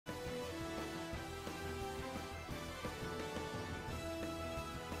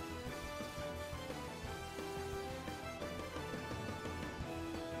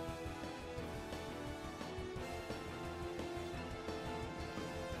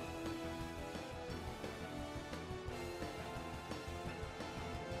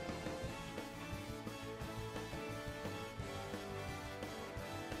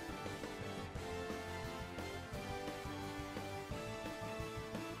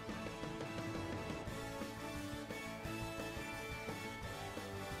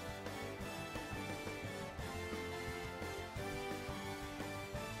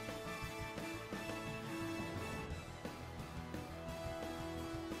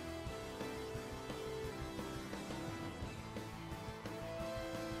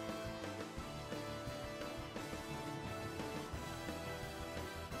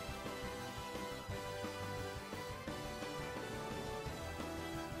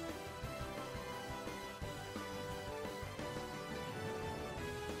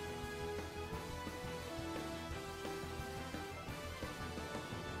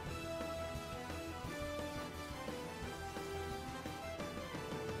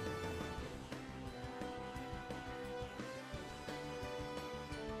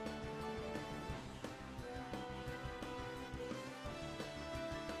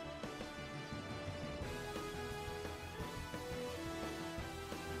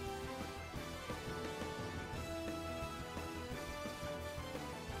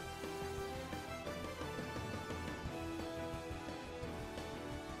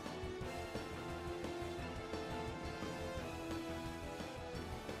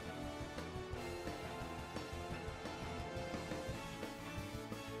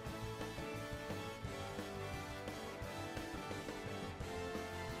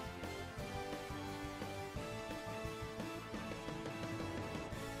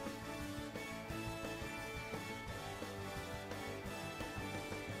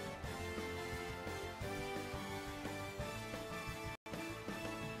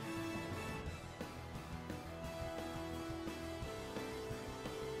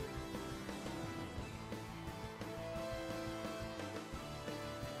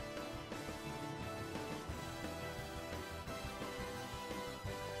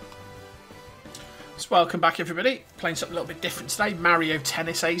So welcome back everybody, playing something a little bit different today. Mario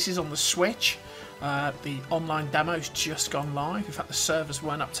Tennis Aces on the Switch. The online demo's just gone live. In fact the servers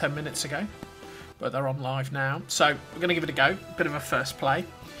weren't up 10 minutes ago, but they're on live now. So we're going to give it a go, a bit of a first play,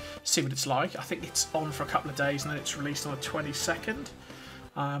 see what it's like. I think it's on for a couple of days and then it's released on the 22nd.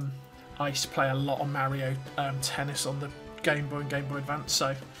 I used to play a lot on Mario Tennis on the Game Boy and Game Boy Advance,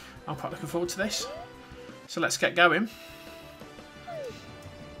 so I'm quite looking forward to this. So let's get going.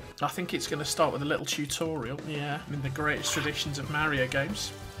 I think it's going to start with a little tutorial. Yeah, in the greatest traditions of Mario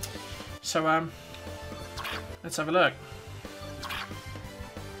games. So, let's have a look.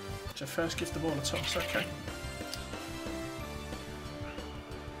 So first give the ball a toss, okay.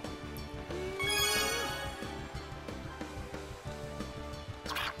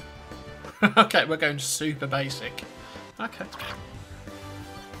 Okay, we're going super basic. Okay.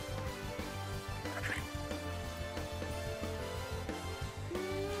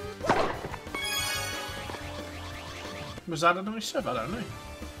 Was that a nice serve? I don't know.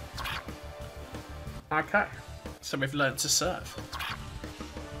 Okay, so we've learnt to serve.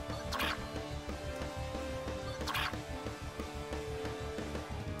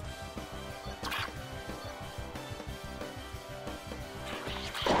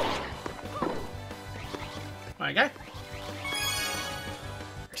 There you go.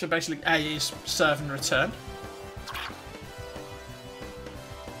 So basically A is serve and return.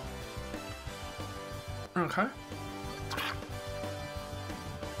 Okay.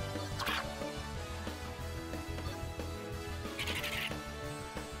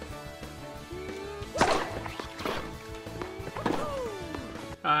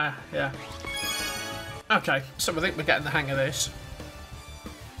 Yeah. Okay, so I think we're getting the hang of this.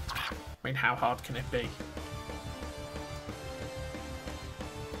 I mean, how hard can it be?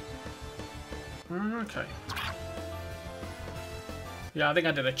 Okay. Yeah, I think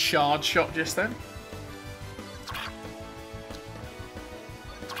I did a charge shot just then.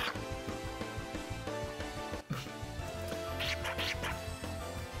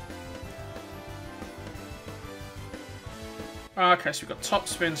 Okay, so we've got top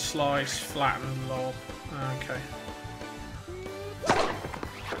spin, slice, flatten, lob. Okay.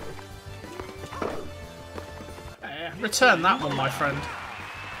 Return that one, my friend.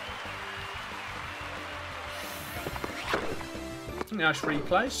 Nice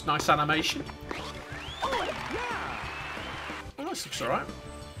replays, nice animation. Oh, this looks alright.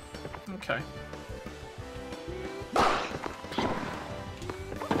 Okay.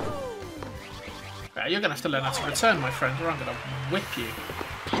 Yeah, you're going to have to learn how to return, my friend, or I'm going to whip you.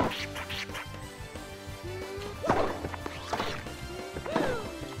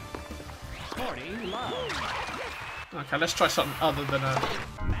 Okay, let's try something other than a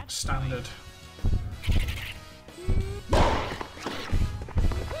standard.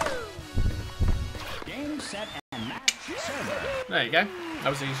 Game, set, and match. Server. There you go. That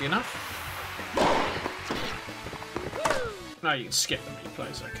was easy enough. Now you can skip the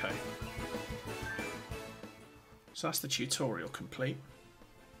replays, okay. So that's the tutorial complete.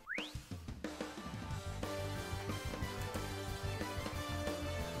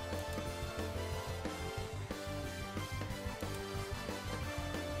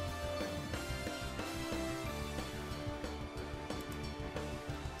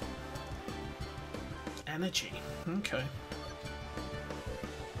 Energy, okay.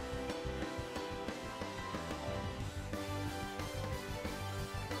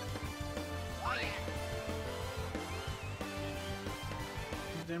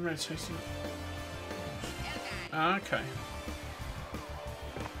 Then rotating. Okay.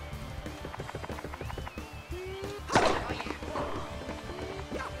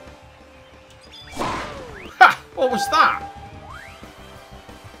 Ha! What was that?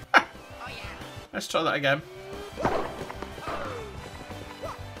 Ha! Let's try that again.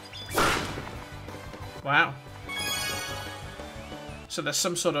 Wow. So there's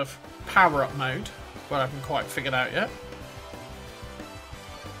some sort of power-up mode where I haven't quite figured out yet.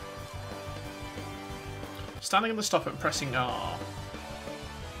 Standing on the stop and pressing R.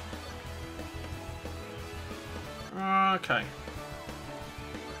 Okay.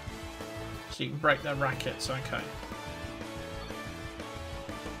 So you can break their rackets, okay.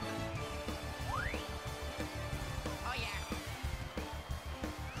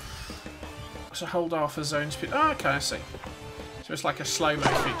 So hold R for zone speed. Oh, okay, I see. So it's like a slow-mo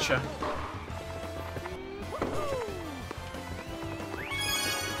feature.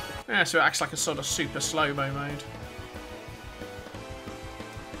 Yeah, so it acts like a sort of super slow-mo mode.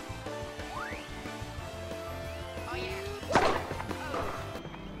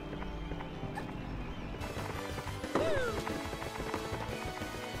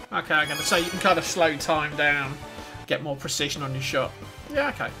 Okay, I'm going to say you can kind of slow time down, get more precision on your shot. Yeah,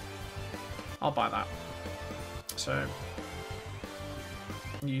 okay. I'll buy that. So,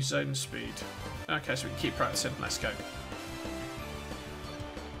 use zone speed. Okay, so we can keep practicing. Let's go.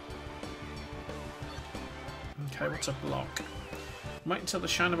 Okay, what's a block? Wait until the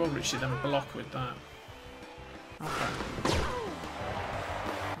shiny ball reaches you, then block with that. Okay.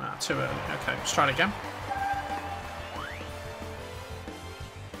 Ah, too early. Okay, let's try it again.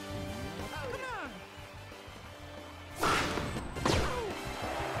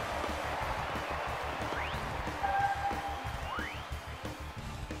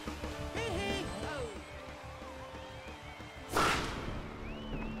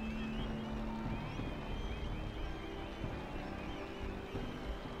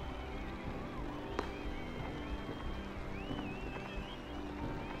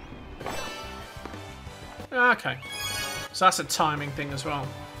 Okay, so that's a timing thing as well.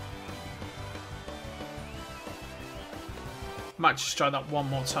 Might just try that one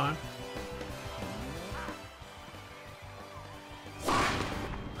more time.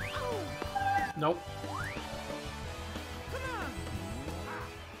 Nope.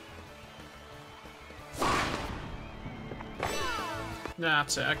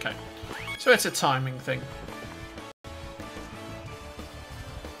 That's it, okay. So it's a timing thing.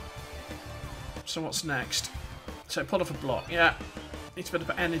 So what's next? So pull off a block, yeah. Needs a bit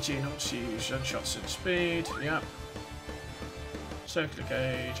of energy in order to use shots at speed, yeah. Circular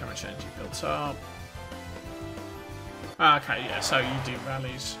gauge, how much energy built up. Okay, yeah, so you do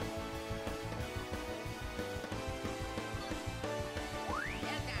rallies.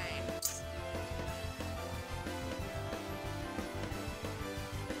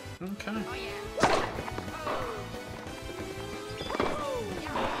 Okay.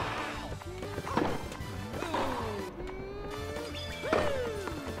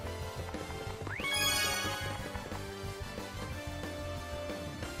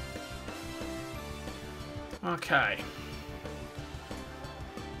 Okay.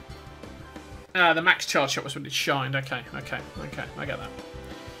 The max charge shot was when it shined. Okay, I get that.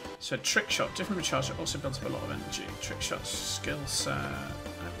 So trick shot, different from charge shot, also builds up a lot of energy. Trick shot skill set,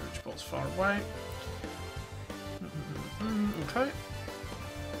 average balls far away. Okay.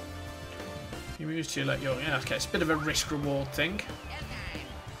 You move to let your okay. It's a bit of a risk reward thing.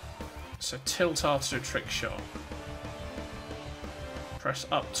 So tilt R to do a trick shot. Press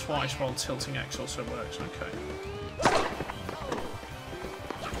up twice while tilting X also works. Okay.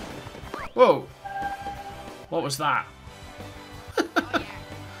 Whoa! What was that?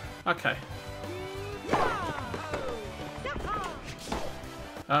 Okay.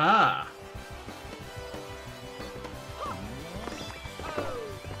 Ah.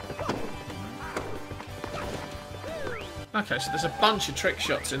 Okay, so there's a bunch of trick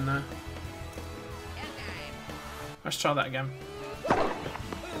shots in there. Let's try that again.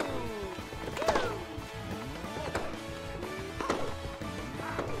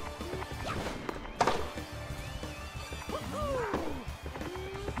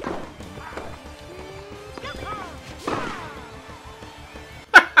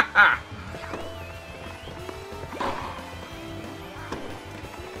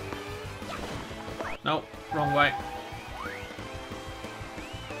 Nope, wrong way.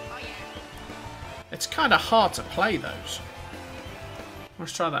 It's kind of hard to play those.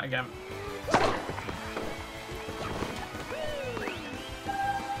 Let's try that again.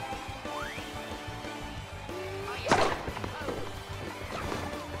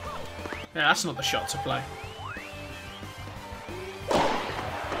 Yeah, that's not the shot to play.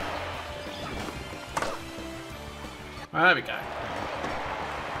 Well, there we go.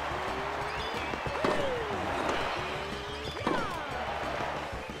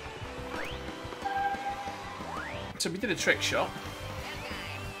 So we did a trick shot.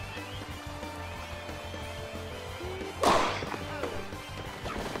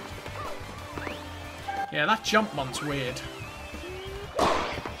 Yeah, that jump one's weird.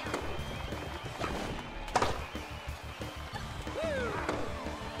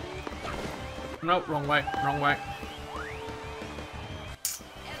 Nope, wrong way, wrong way.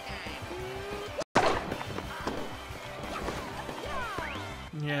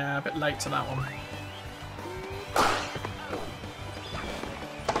 Yeah, a bit late to that one.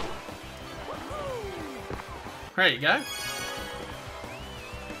 There you go.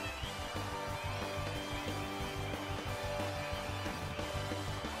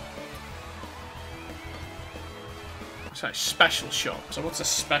 So, special shot. So what's a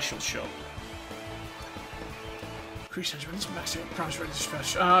special shot? Increase when it's maximum price rate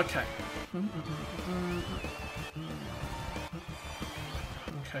special. Oh, okay.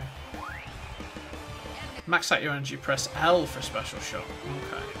 Okay. Max out your energy, press L for a special shot.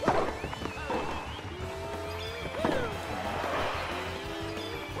 Okay.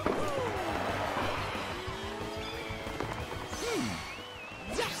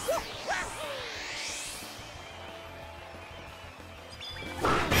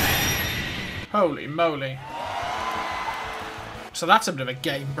 Holy moly. So that's a bit of a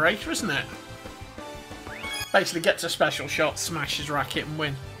game breaker, isn't it? Basically gets a special shot, smashes racket and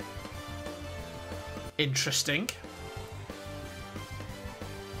win. Interesting.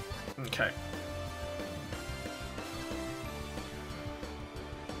 Okay.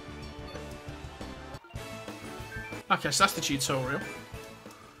 Okay, so that's the tutorial.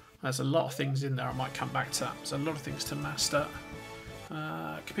 There's a lot of things in there. I might come back to that. There's a lot of things to master.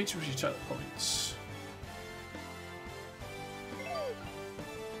 Computer review total points.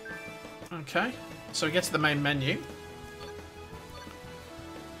 Okay, so we get to the main menu.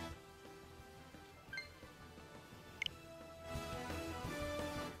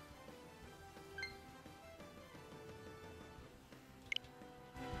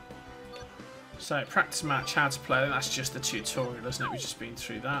 So, practice match, how to play, that's just the tutorial, isn't it? We've just been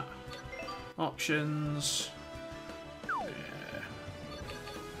through that. Options. Yeah.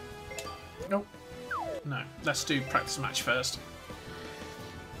 Nope. No, let's do practice match first.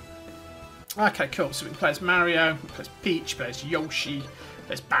 Okay, cool. So we can play as Mario, we can play as Peach, play as Yoshi,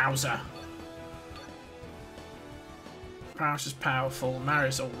 play as Bowser. Bowser's powerful,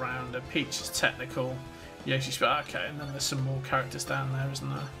 Mario's all-rounder, Peach is technical, Yoshi's... Okay, and then there's some more characters down there, isn't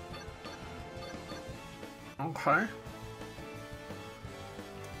there? Okay.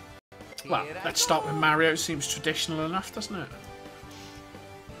 Well, let's start with Mario. Seems traditional enough, doesn't it?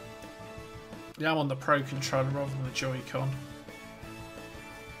 Yeah, I'm on the Pro controller rather than the Joy-Con.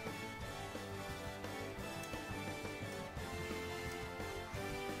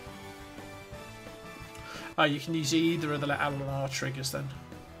 Oh, you can use either of the L and R triggers then.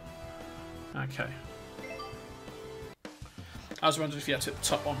 Okay. I was wondering if you had to hit the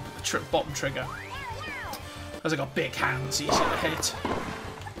top one, but the bottom trigger. As I got big hands, easy to hit.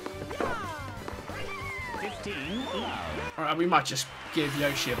 15. Alright, we might just give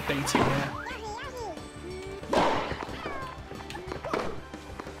Yoshi a beating here.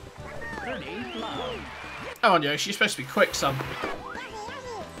 30. Low. Come on, Yoshi, you're supposed to be quick, son.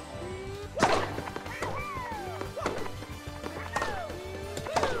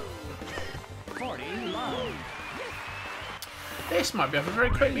 This might be over very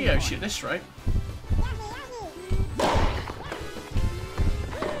quickly, Yoshi, at this rate.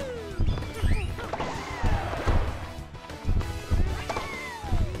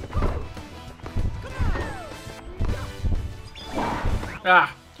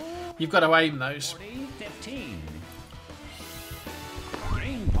 Ah, you've got to aim those. 40, 15.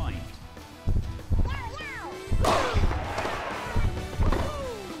 Green point.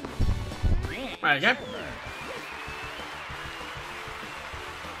 There you go.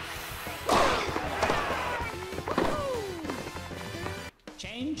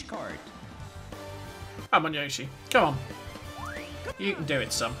 Change court. Come on, Yoshi. Come on. You can do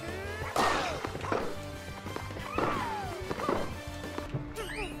it, son.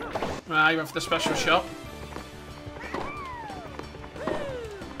 Ah, you went for the special shot.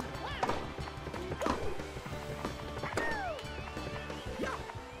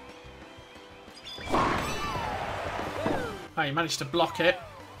 Ah, you managed to block it.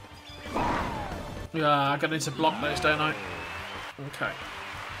 Yeah, I got need to block those, don't I? Okay.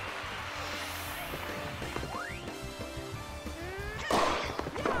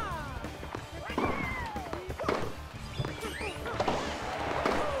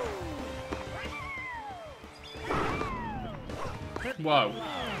 Whoa.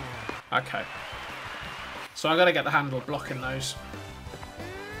 Okay. So I gotta get the handle blocking those.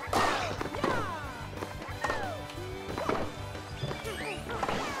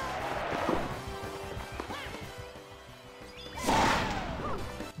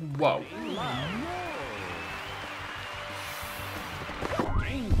 Whoa.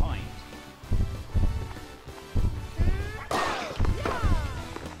 Green point.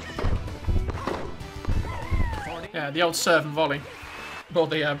 Yeah, the old serve and volley. Or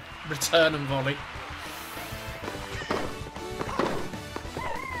the return and volley.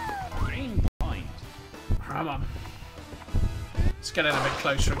 Green point. Come on. Let's get in a bit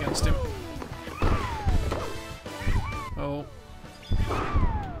closer against him. Oh.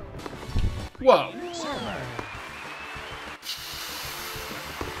 Whoa.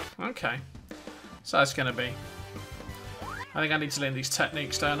 Okay. So that's going to be... I think I need to learn these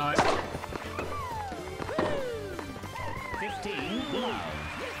techniques, don't I? 15. Low.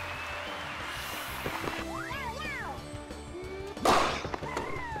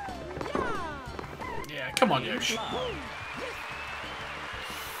 Come on, Yosh.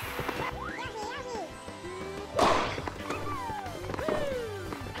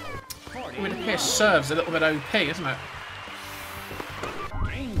 It would appear serves a little bit OP, isn't it?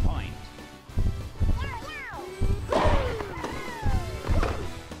 Game point.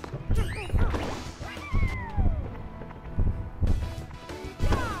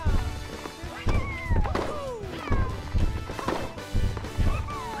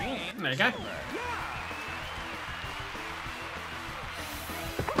 There you go.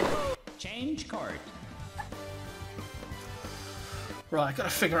 Change court. Right, got to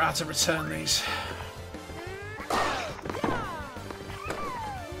figure out how to return these.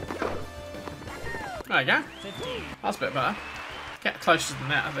 There you go. 15. That's a bit better. Get closer than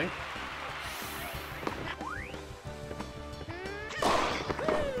that, I think.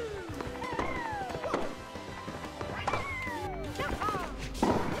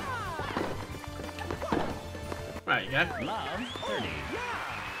 There you go. Love 30.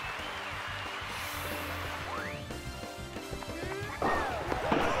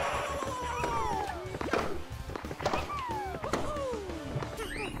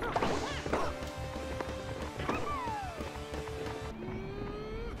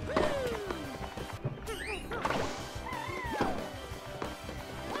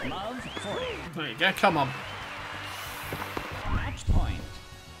 Love 40. There you go. Come on. Match point.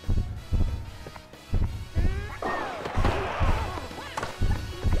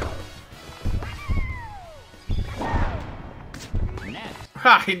 Net.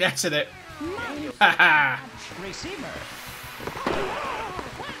 Ha! He netted it. Ha ha! Receiver.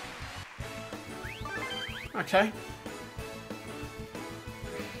 Okay.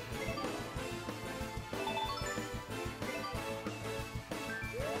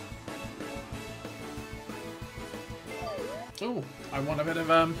 Ooh, I want a bit of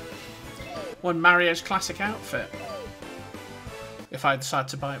one Mario's classic outfit. If I decide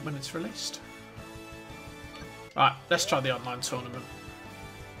to buy it when it's released. Right, let's try the online tournament.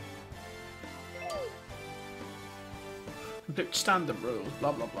 Complete standard rules,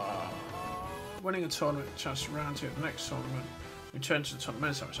 blah blah blah. Winning a tournament, chance to round 2 at the next tournament. Return to the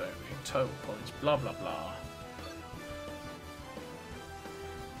tournament, total points, blah blah blah.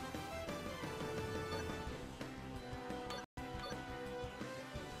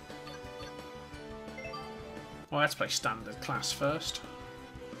 Well, let's play standard class first.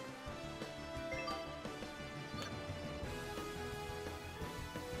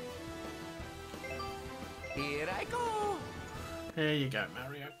 Here I go. Here you go,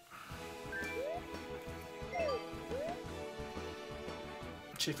 Mario.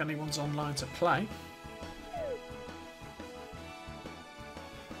 See if anyone's online to play.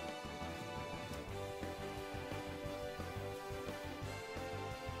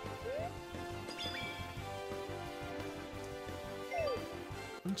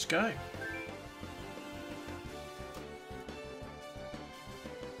 Let's go.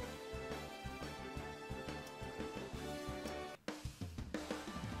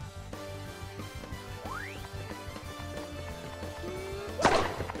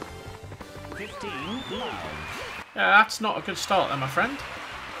 Yeah, that's not a good start then, my friend.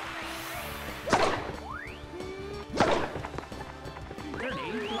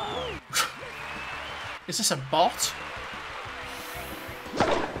 30 love. Is this a bot?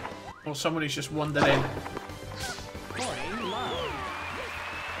 Or someone who's just wandered in? 40 love.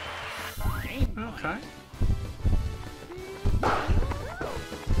 Game point. Okay.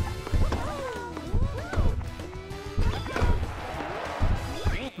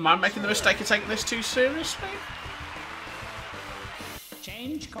 Am I making the mistake of taking this too seriously?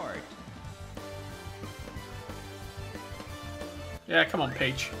 Change court. Yeah, come on,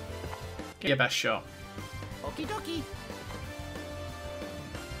 Peach. Give your best shot. Okie dokie.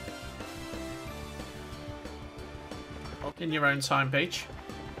 In your own time, Peach.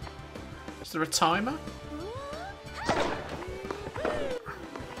 Is there a timer?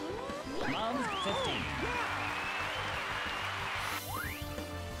 Love 15.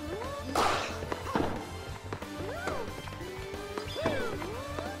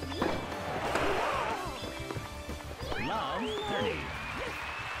 Love 30.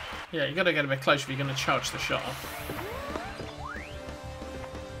 Yeah, you gotta get a bit closer if you're gonna charge the shot off.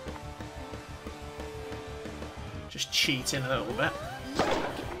 Just cheating a little bit.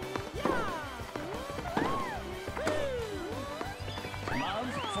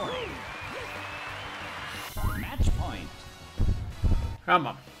 Love 40. Match point. Come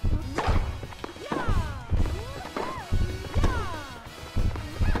on.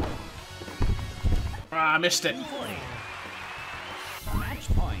 Ah, I missed it. 40. Match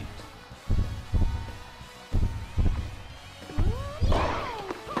point.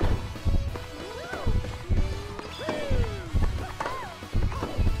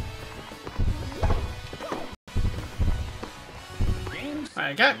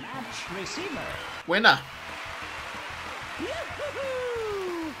 you go. Match receiver. Winner.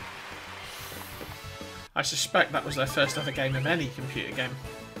 Yoo-hoo-hoo. I suspect that was their first ever game of any computer game.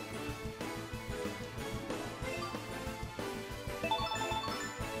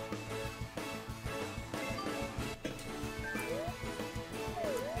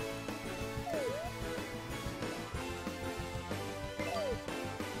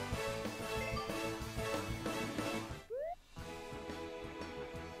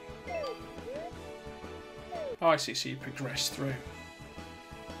 Oh, I see. So you progress through.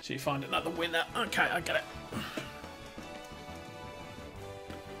 So you find another winner. Okay, I get it.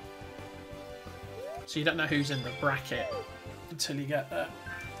 So you don't know who's in the bracket until you get there.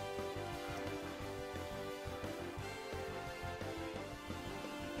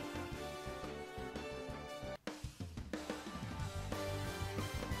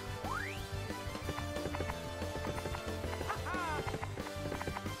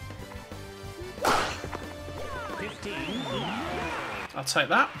 I'll take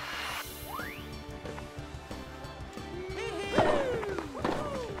that.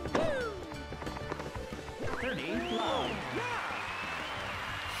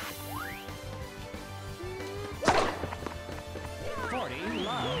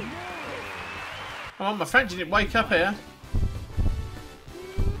 Come on, my friend, you didn't wake up here.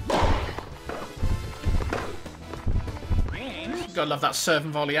 Gotta love that serve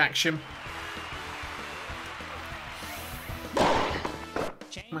and volley action.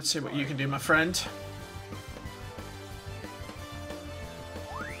 Let's see what you can do, my friend.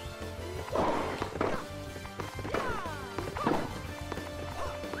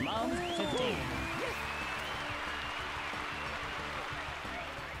 Love 15.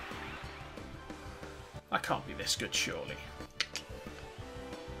 I can't be this good, surely.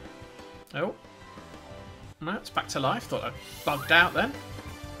 Oh. No, it's back to life. Thought I bugged out then.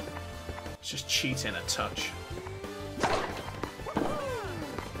 It's just cheating a touch.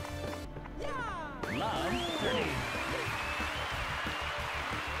 Love 30.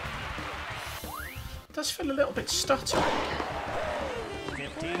 It does feel a little bit stuttering. 15,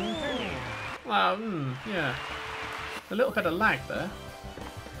 30. Well, yeah. A little bit of lag there.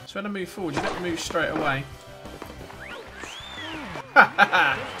 So when I move forward, you don't move straight away.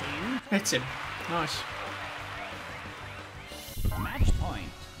 Hit him. Nice. Match point.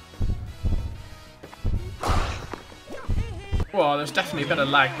 Well, there's definitely a bit of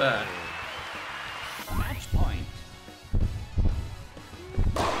lag there. Match point.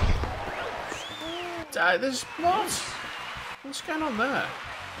 There's what? What's going on there?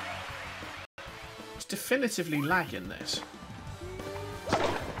 It's definitively lagging this.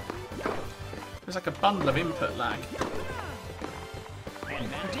 There's like a bundle of input lag.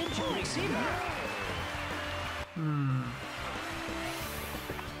 Advantage receiver.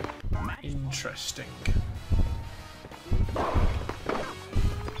 Interesting.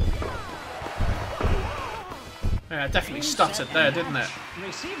 Yeah, it definitely stuttered there, didn't it?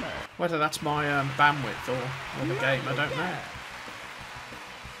 Receiver. Whether that's my bandwidth or the game, I don't know.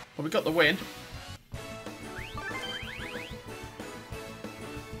 Well, we got the win.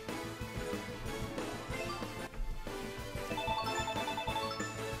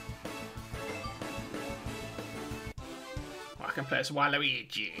 I can play as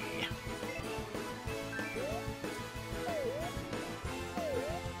Waluigi.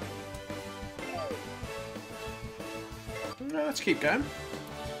 Let's keep going.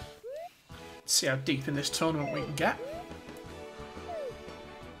 Let's see how deep in this tournament we can get.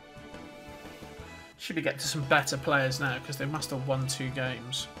 Should be getting to some better players now because they must have won 2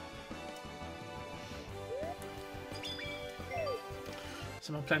 games.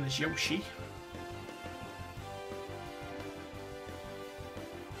 Someone playing as Yoshi.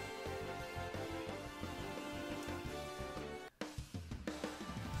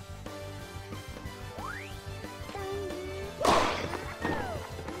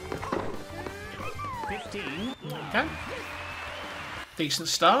 Okay. Decent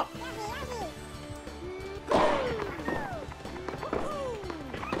start.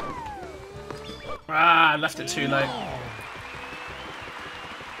 Ah, I left it too late.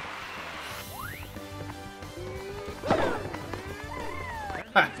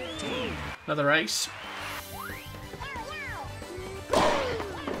 Ha. Another ace.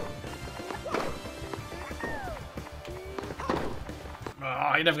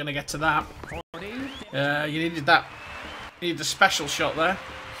 Oh, you're never going to get to that. You needed that. You needed the special shot there.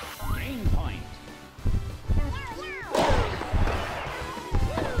 Game point.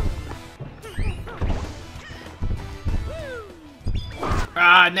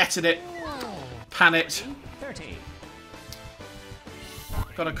 Ah, netted it. Panicked. 30.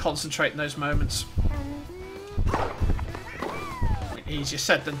 Got to concentrate in those moments. Easier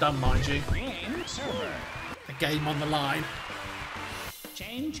said than done, mind you. Game server. The game on the line.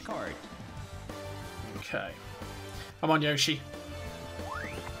 Change court. Okay. Come on, Yoshi.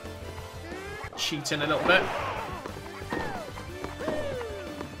 Cheating a little bit.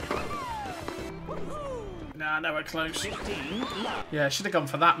 Nah, nowhere close. 15 love. Yeah, should have gone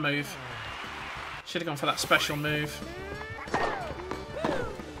for that move. Should have gone for that special move.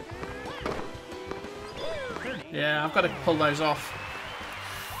 Yeah, I've got to pull those off.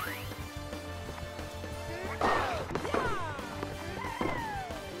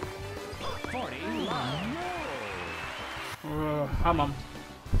 Come on.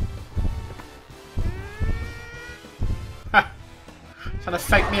 Ha! Trying to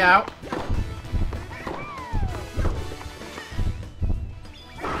fake me out.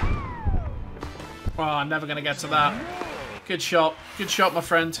 Oh, I'm never going to get to that. Good shot. Good shot, my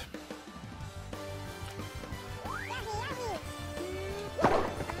friend.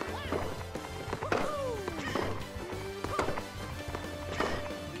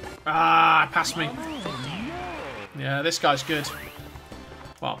 Ah, passed me. Yeah, this guy's good.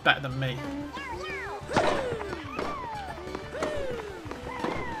 Well, better than me.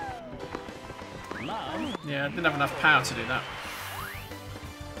 Yeah, I didn't have enough power to do that.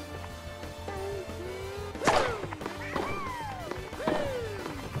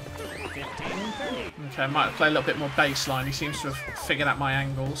 Okay, I might play a little bit more baseline. He seems to have figured out my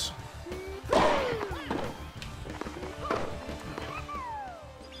angles.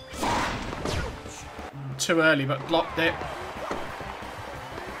 Too early, but blocked it.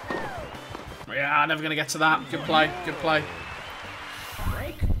 Yeah, never going to get to that. Good play, good play.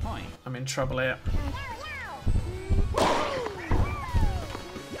 Break point. I'm in trouble here.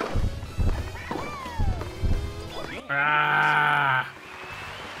 Ah!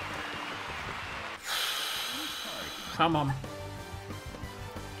 Come on.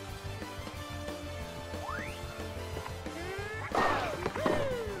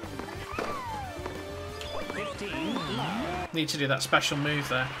 Need to do that special move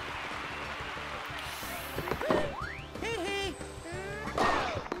there.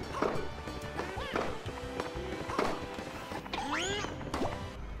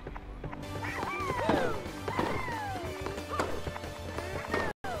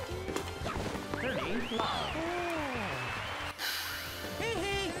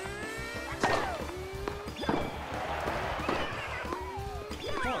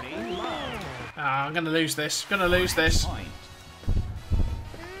 Ah, I'm going to lose this. Going to lose this.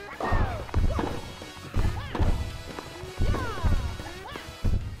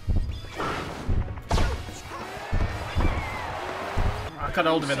 I got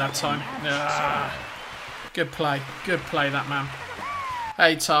hold of it that time. Ah, good play. Good play, that man.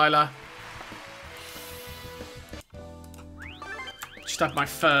 Hey, Tyler. Just had my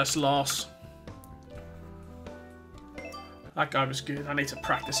first loss. That guy was good. I need to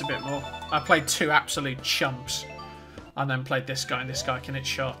practice a bit more. I played two absolute chumps. And then played this guy, and this guy can hit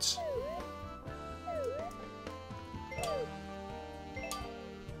shots.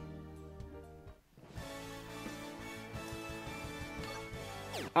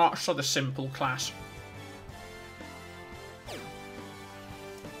 Arch for the simple class.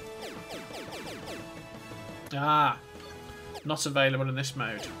 Ah, not available in this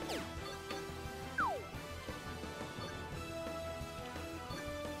mode.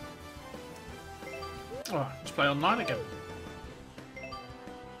 Oh, let's play online again.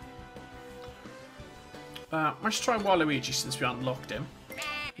 Let's try Waluigi since we unlocked him.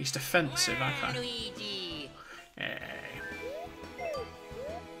 He's defensive, okay. Luigi. Yeah.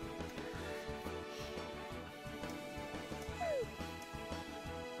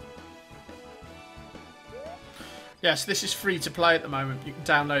 Yes, this is free to play at the moment. You can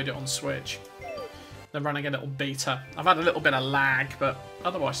download it on Switch. They're running a little beta. I've had a little bit of lag, but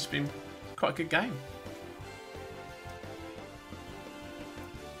otherwise it's been quite a good game.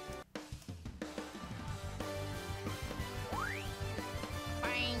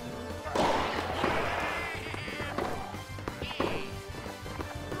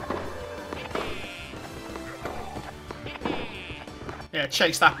 Yeah,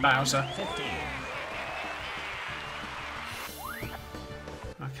 chase that, Bowser.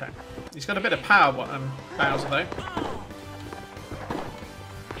 Okay. He's got a bit of power, Bowser, though.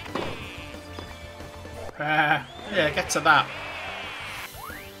 Yeah, get to that.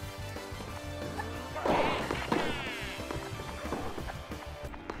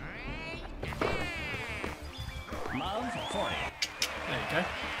 There you go.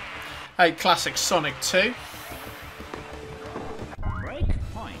 Hey, classic Sonic 2. Break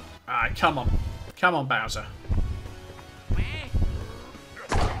Alright, come on. Come on, Bowser.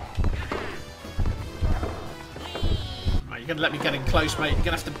 Right, you're going to let me get in close, mate. You're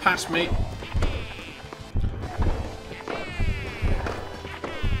going to have to pass me.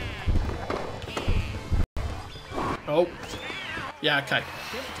 Oh. Yeah, okay.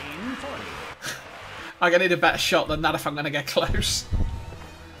 1540. I'm going to need a better shot than that if I'm going to get close.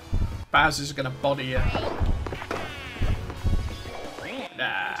 Bowser's going to body you.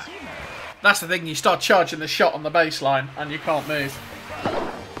 Nah. That's the thing, you start charging the shot on the baseline and you can't move.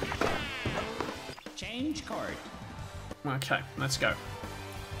 Change court. Okay, let's go.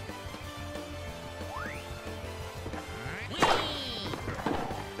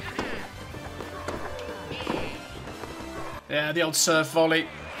 Yeah, the old surf volley.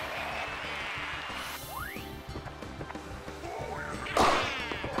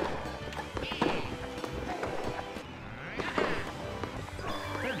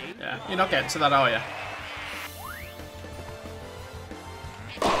 Yeah, you're not getting to that, are you?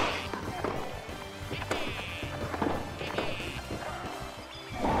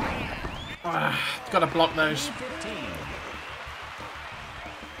 Ah, gotta block those. 15.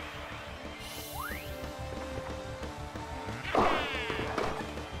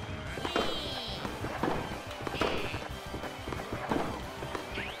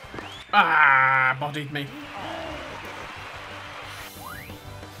 Ah, bodied me.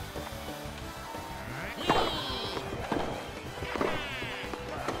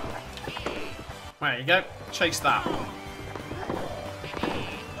 There you go. Chase that.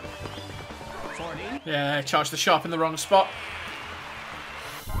 40. Yeah, charge the sharp in the wrong spot.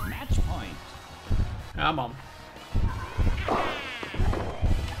 Match point. Come on.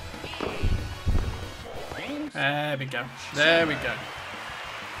 Game. There we go. There we go.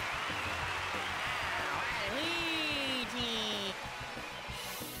 Luigi.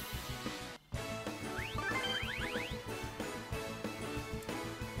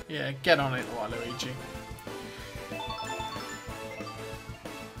 Yeah, get on it, Waluigi.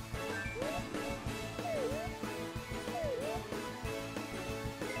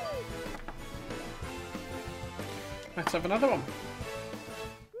 Let's have another one.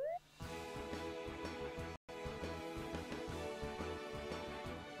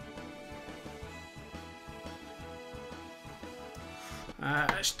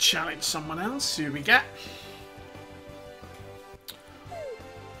 Let's challenge someone else. See who we get.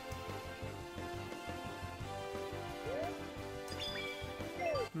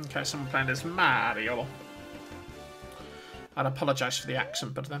 Okay, someone playing as Mario. I'd apologise for the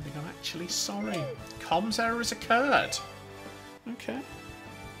accent, but I don't think I'm actually sorry. Comms error has occurred. Okay.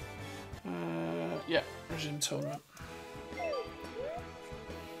 Yeah, resume tournament.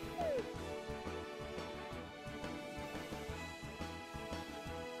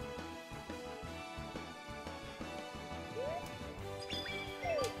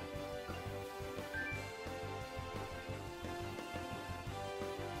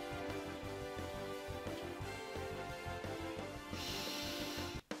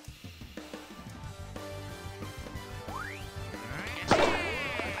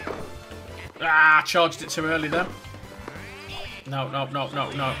 Ah, charged it too early then. No, no, no, no,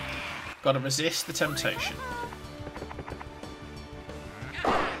 no. Gotta resist the temptation.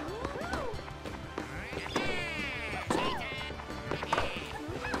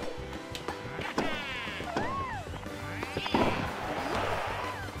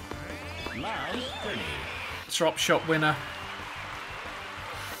 Love 30. Drop shot winner.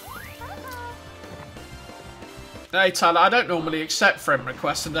 Hey Tyler, I don't normally accept friend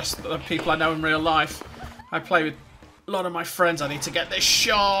requests unless they're people I know in real life. I play with a lot of my friends. I need to get this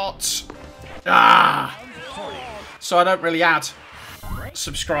shot. Ah! So I don't really add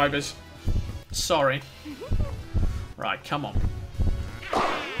subscribers. Sorry. Right, come on.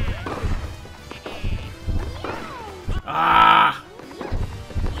 Ah!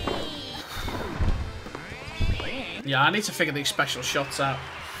 Yeah, I need to figure these special shots out.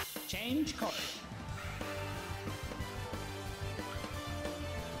 Change court.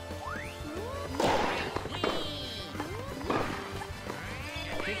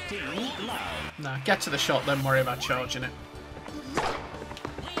 Nah, get to the shot, then worry about charging it.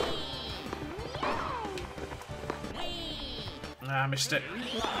 Nah, I missed it.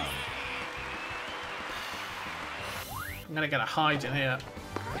 I'm gonna get a hide in here.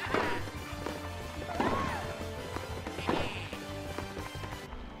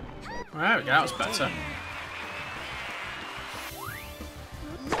 There we go, that was better.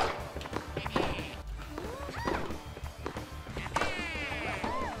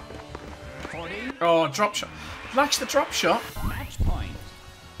 Oh, drop shot. Likes the drop shot. Match point.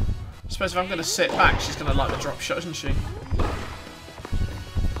 suppose if I'm going to sit back, she's going to like the drop shot, isn't she?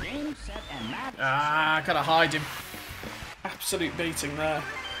 Game, set, and match. Ah, gotta hide him. Absolute beating there.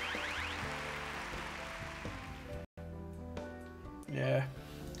 Yeah.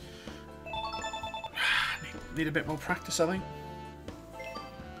 Need a bit more practice, I think.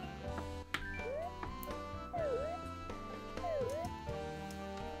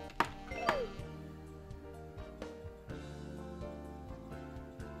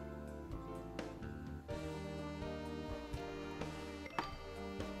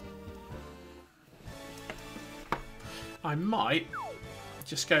 I might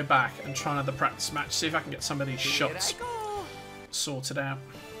just go back and try another practice match, see if I can get some of these shots sorted out.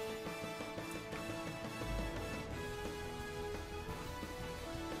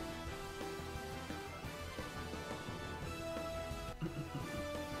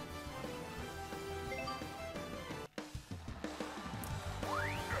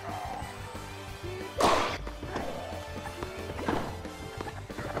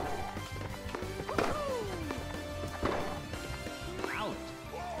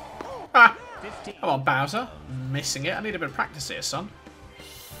 Ah! Come on, Bowser. Missing it. I need a bit of practice here, son.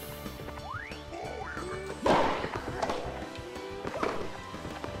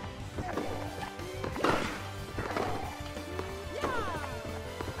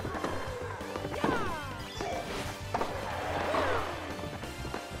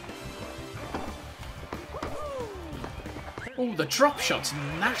 Oh, the drop shot's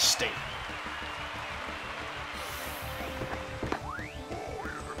nasty.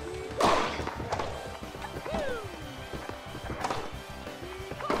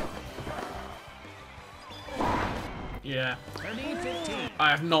 Yeah. 30-15. I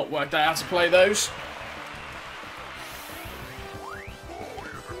have not worked out how to play those.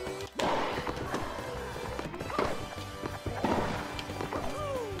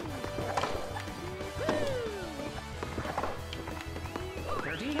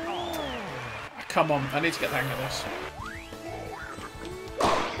 Come on, I need to get the hang of this.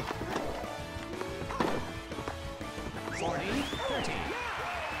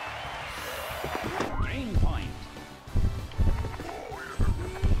 Game point.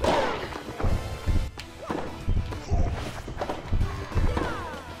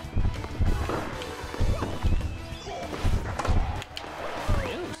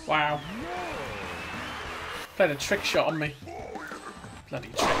 Wow. Played a trick shot on me. Bloody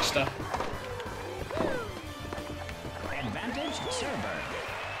trickster. Advantage server.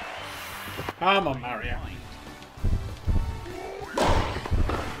 Come on, Mario.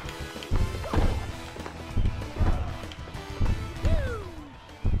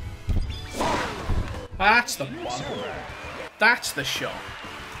 That's the one. That's the shot.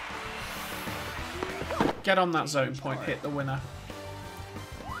 Get on that zone point, hit the winner.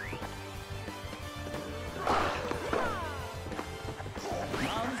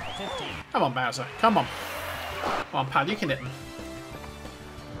 Come on, Bowser. Come on. Come on, pal, you can hit them.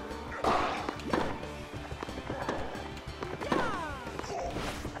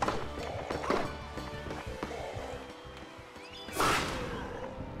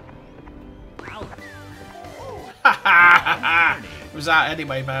 It was out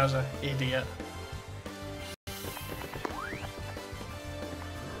anyway, Bowser. Idiot.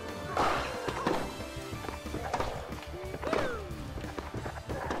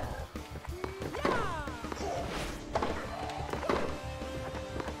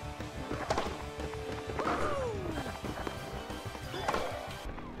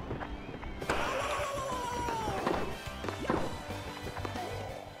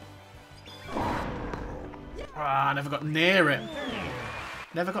 Ah, I never got near it.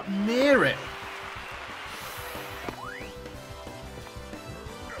 Never got near it.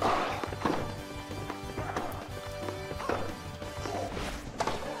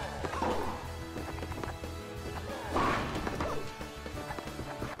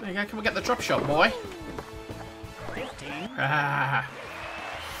 There you go. Can we get the drop shot, boy? 15. Ah.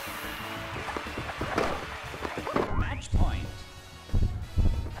 Match point.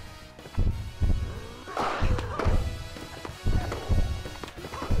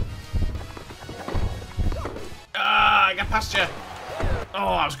 I got past you.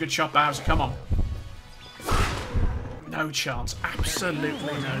 Oh, that was a good shot, Bowser. Come on. No chance.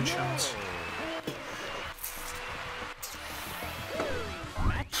 Absolutely no chance.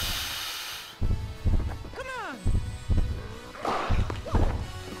 Come on.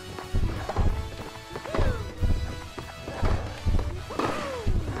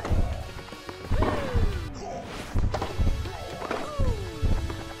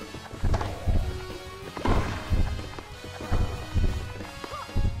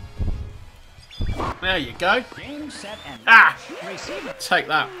 There you go. Game, set, and Ah! receiver. Take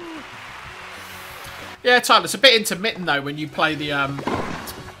that. Yeah, Tyler, it's a bit intermittent though when you play the open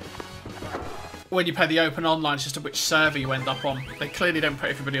online. It's just which server you end up on. They clearly don't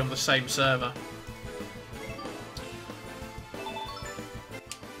put everybody on the same server.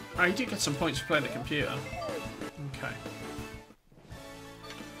 Oh, you do get some points for playing the computer. Okay.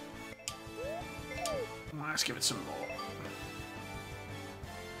 Well, let's give it some more.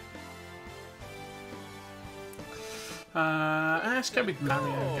 Let's go with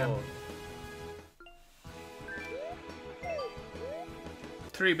Mario again.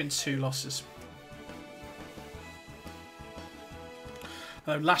 3 wins, 2 losses.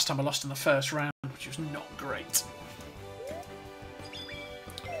 Though last time I lost in the first round, which was not great.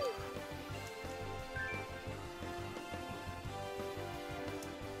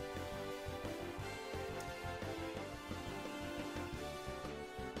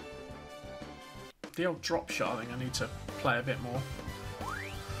 The old drop shot, I think I need to play a bit more.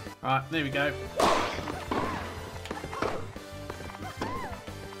 Right, there we go.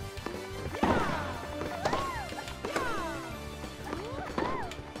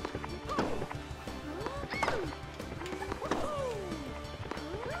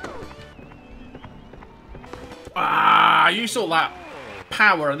 Ah, I used all that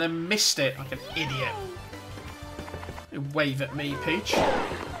power and then missed it like an idiot. You wave at me, Peach.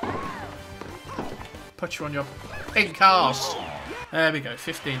 Put you on your pink arse. There we go,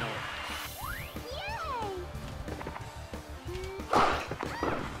 15 all.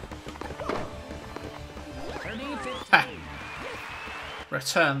 Ha.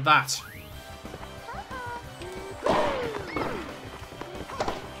 Return that.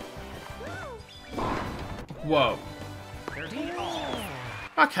 Whoa.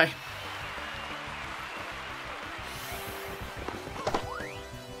 Okay.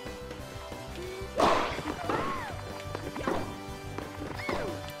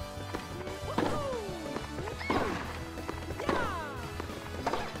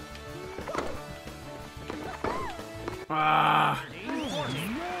 Ah.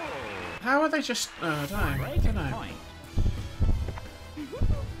 How are they just... I don't know.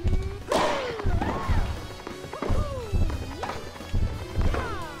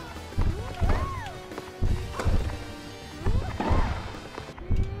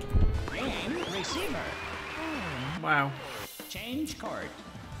 Wow. Change court.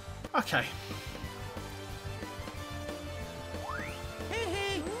 Okay.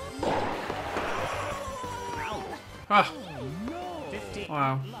 Ah.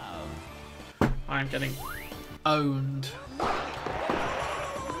 Wow. I'm getting owned.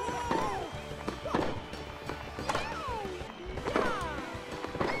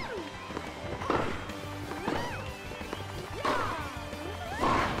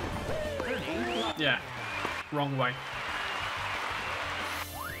 Yeah. Wrong way.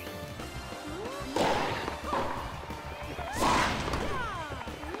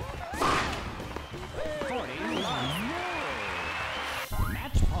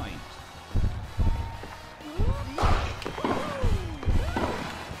 Match point.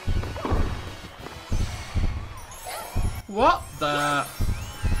 What the...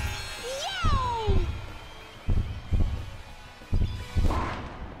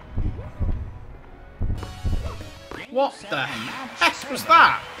 What the heck was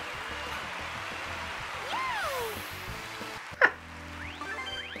that?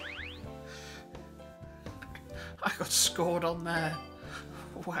 I got scored on there.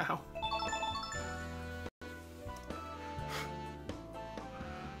 Wow.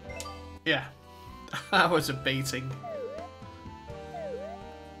 Yeah. That was a beating.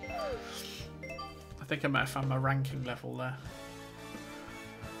 I think I might have found my ranking level there.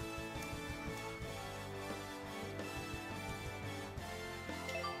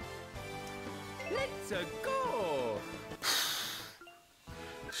 Let's go.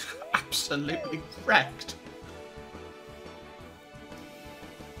 Absolutely wrecked.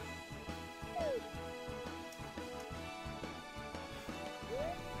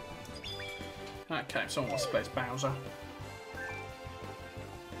 Okay, someone wants to play as Bowser.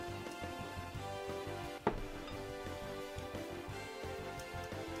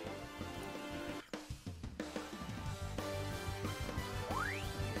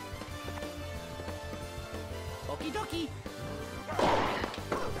 Okie dokie.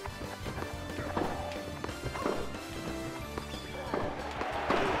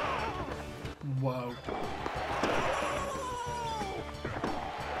 Whoa.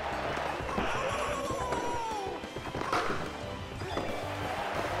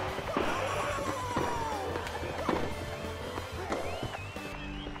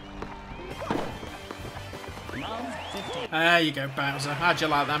 15. There you go, Bowser. How'd you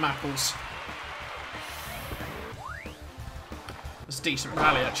like them apples? It's a decent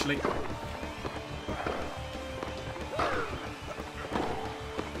rally, actually.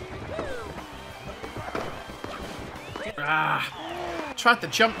 Ah! Tried the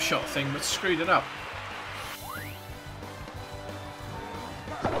jump shot thing, but screwed it up.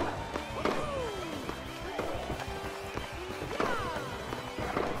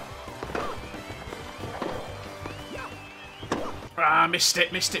 Ah, missed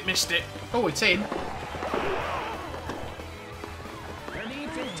it, missed it, missed it. Oh, it's in. 30,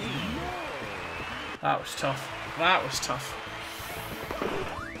 15. That was tough. That was tough.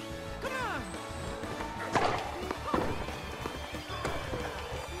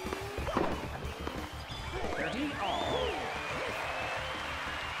 30 all.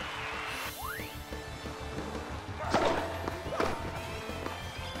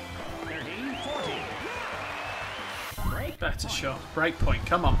 30, 40. Break Better point. shot. Break point,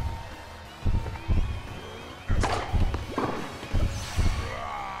 come on.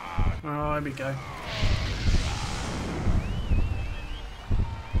 Oh, here we go.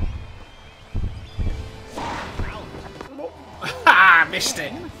 Ha! Missed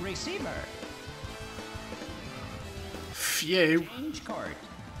it. Receiver. Phew. Change court.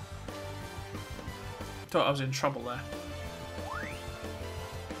 Thought I was in trouble there.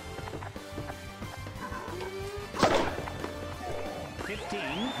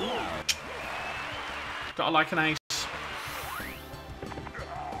 Gotta like an ace.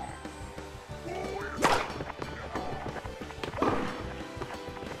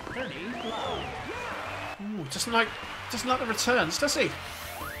 Ooh, doesn't like the returns, does he?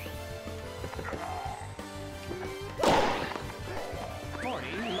 40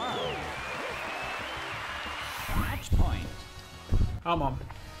 low. Match point. Come on.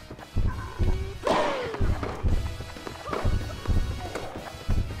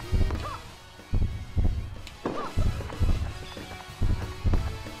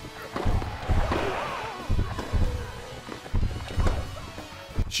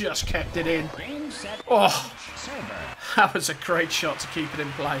 Just kept it in. Game, set, Oh, server. that was a great shot to keep it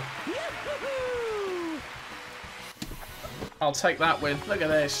in play. I'll take that win. Look at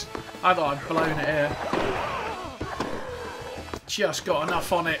this. I thought I'd blown it here. Just got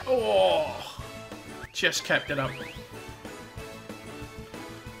enough on it. Oh, just kept it up.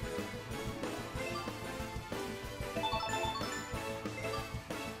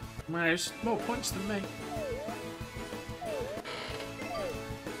 Man, there's more points than me.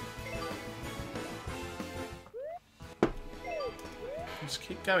 Let's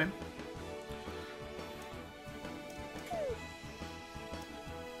keep going.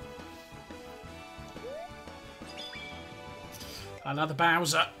 Another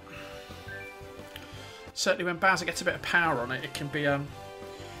Bowser. Certainly when Bowser gets a bit of power on it, it can be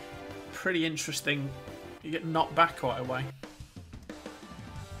pretty interesting. You get knocked back quite a way.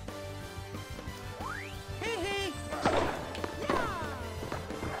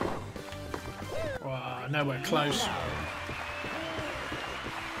 Wow, nowhere close.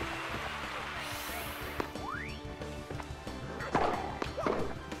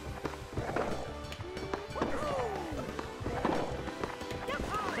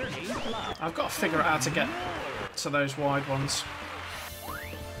 I've got to figure out how to get to those wide ones.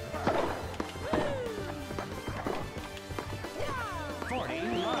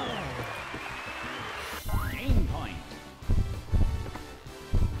 Game point.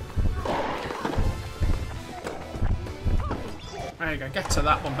 There you go, get to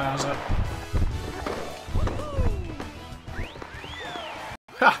that one, Bowser.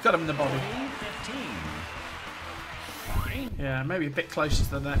 Ha, got him in the body. 15. Yeah, maybe a bit closer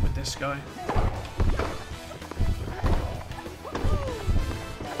to the net with this guy.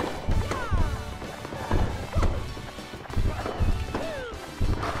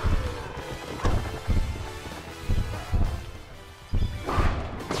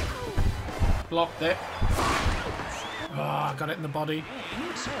 Blocked it. Oh, got it in the body.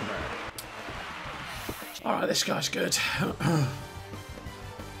 Alright, this guy's good.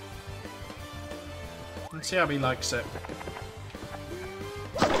 Let's see how he likes it.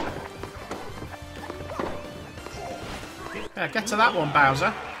 Yeah, get to that one,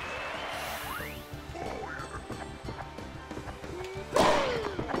 Bowser.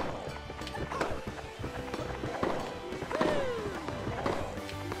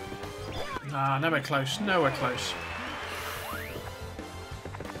 Ah, nowhere close, nowhere close.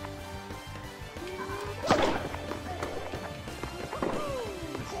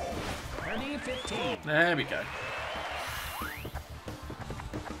 There we go.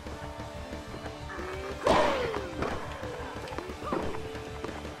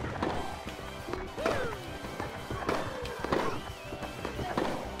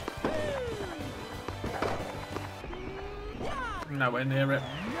 Nowhere near it.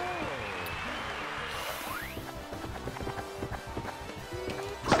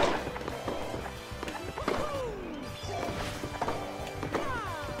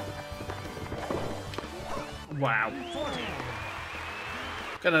 Wow.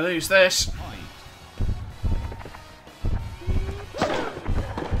 Gonna lose this.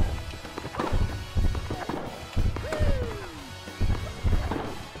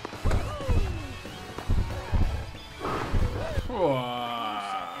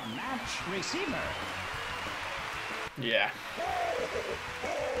 Match receiver. Yeah.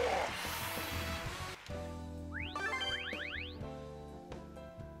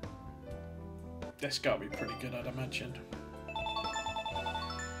 This got to be pretty good, I'd imagine.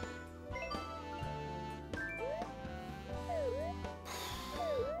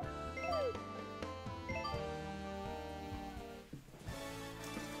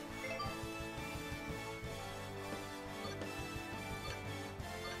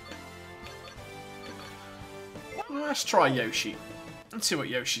 Let's try Yoshi. Let's see what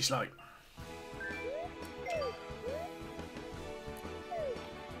Yoshi's like.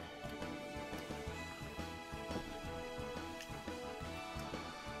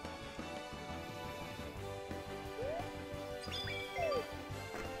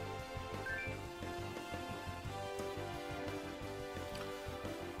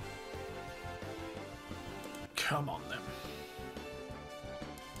 Come on then.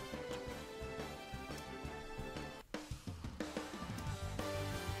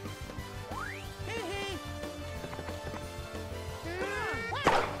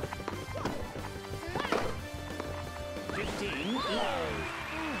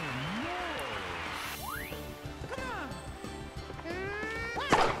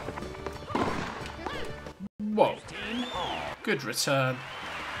 Whoa. Good return.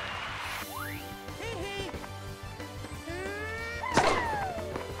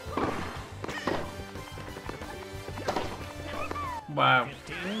 Wow.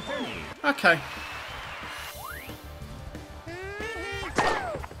 Okay.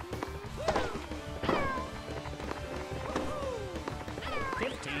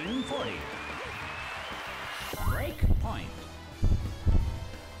 Break point.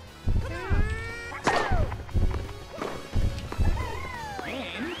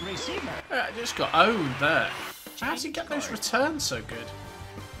 And receiver. Yeah, I just got owned there. How does he get those returns so good?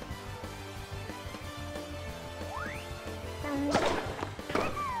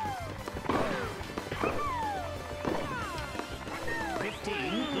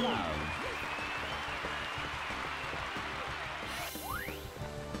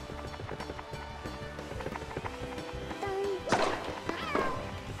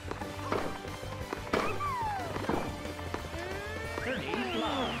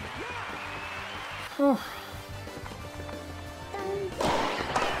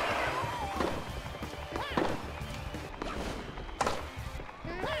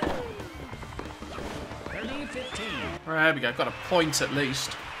 There we go, got a point at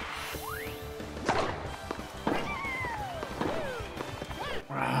least.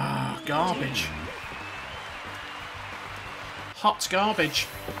 Ah, garbage. Hot garbage.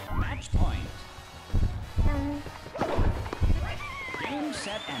 Match point. Game,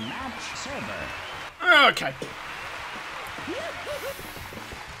 set, and match server. Okay.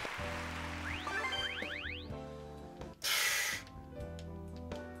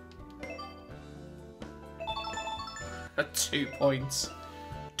 At 2 points.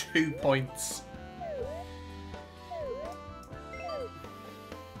 2 points.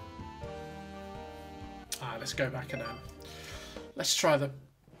 Let's go back and let's try the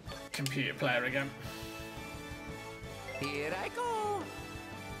computer player again. Here I go.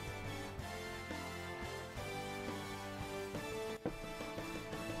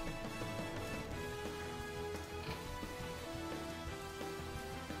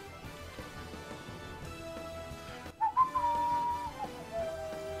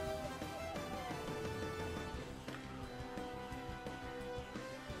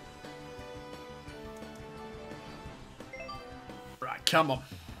 Right, come on.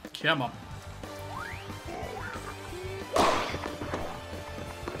 Come on.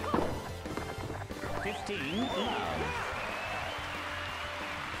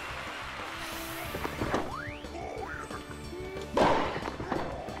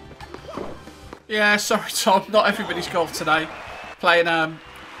 Yeah, sorry Tom, not everybody's golf today. Playing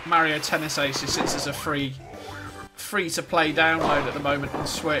Mario Tennis Aces since there's a free to play download at the moment on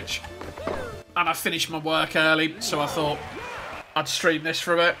Switch. And I finished my work early, so I thought I'd stream this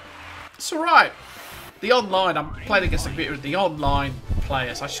for a bit. It's alright. The online, I'm playing against the computer with the online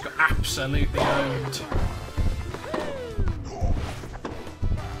players. I just got absolutely owned.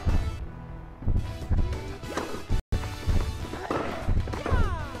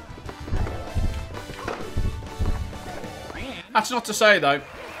 That's not to say, though,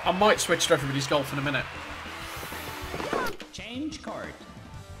 I might switch to everybody's golf in a minute. Change court.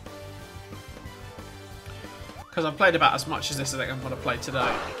 Because I've played about as much as this I think I'm going to play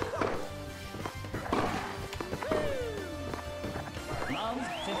today. Love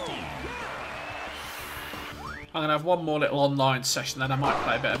 15. I'm going to have one more little online session, then I might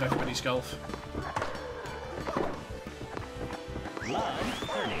play a bit of everybody's golf. Love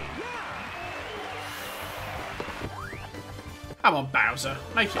 30. Come on, Bowser.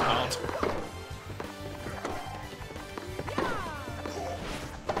 Make it hard.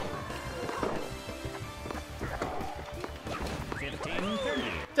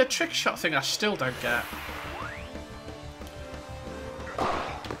 The trick shot thing I still don't get.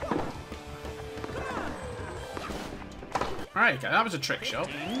 There you go, that was a trick shot.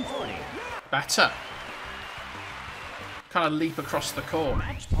 Better. Kind of leap across the court.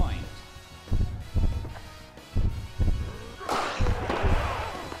 Match point.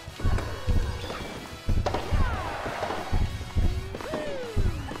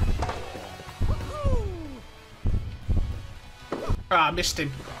 Ah, I missed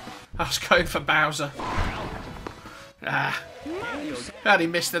him. I was going for Bowser. Ah. And he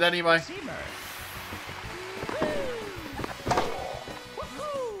missed it anyway.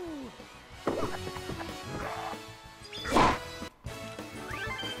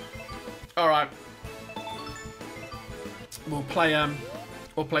 Alright. We'll play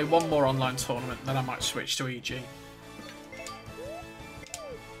one more online tournament, then I might switch to EG.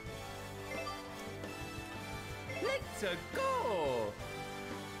 Let's go.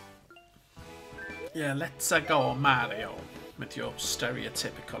 Yeah, let's go, Mario, with your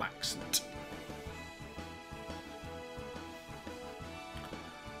stereotypical accent.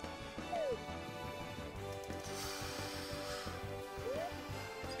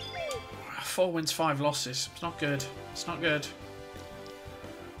 Four wins, 5 losses. It's not good. It's not good.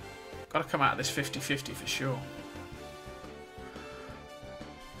 Got to come out of this 50-50 for sure.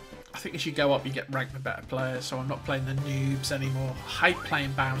 I think as you go up, you get ranked with better players, so I'm not playing the noobs anymore. I hate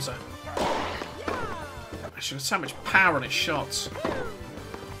playing Bowser. Actually, got so much power on his shots.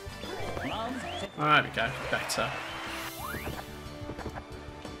 There we go. Better.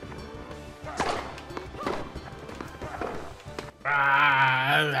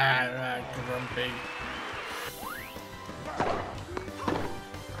 Grumpy.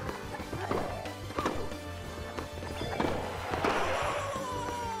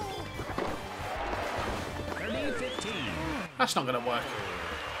 That's not going to work.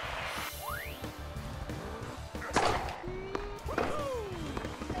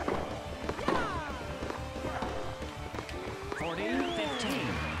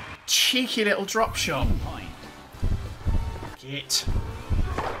 Cheeky little drop shot. Get.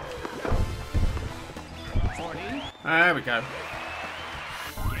 There we go.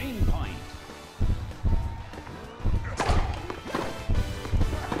 Game point.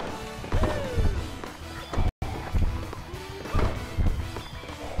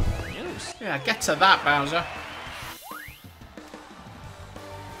 Yeah, get to that, Bowser.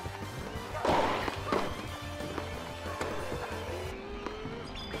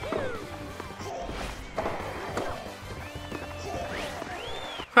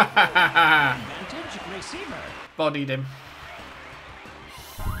 Advantage receiver. Bodied him.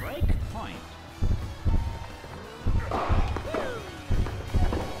 Break point.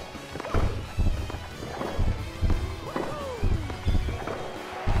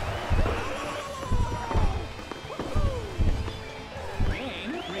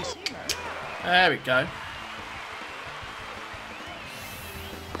 Game receiver. There we go.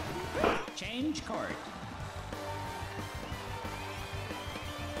 Change court.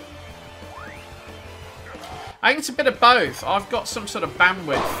 I think it's a bit of both. I've got some sort of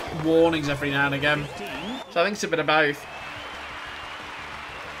bandwidth warnings every now and again. So I think it's a bit of both.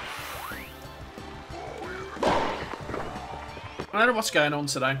 I don't know what's going on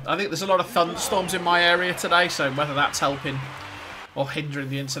today. I think there's a lot of thunderstorms in my area today, so whether that's helping or hindering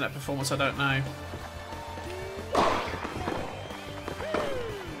the internet performance, I don't know.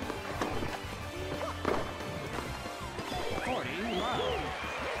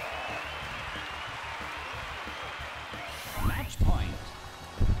 Match point.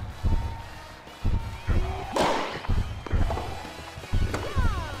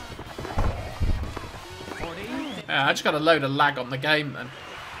 Yeah, I just got a load of lag on the game then.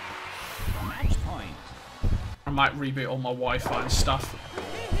 Match point. I might reboot all my Wi-Fi and stuff.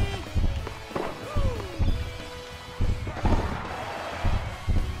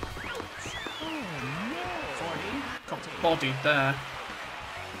 Got bodied there.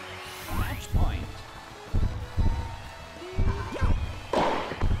 Match point.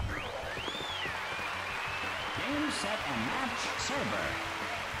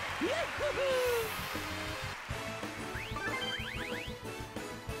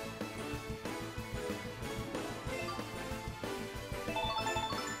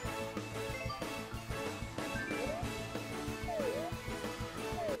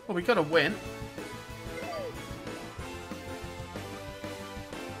 Well, we got to win.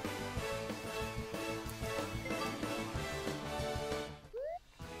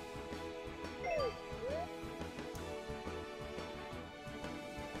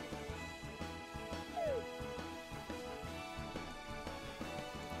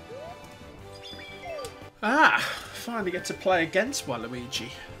 Ah, finally get to play against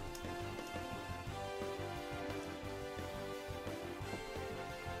Waluigi.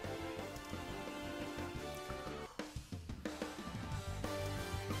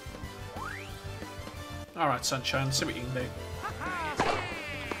 Alright, Sunshine, see what you can do.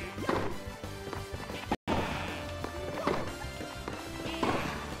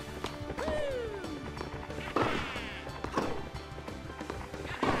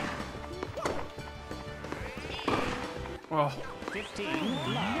 Oh, 15.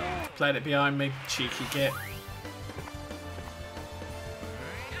 played it behind me, cheeky git.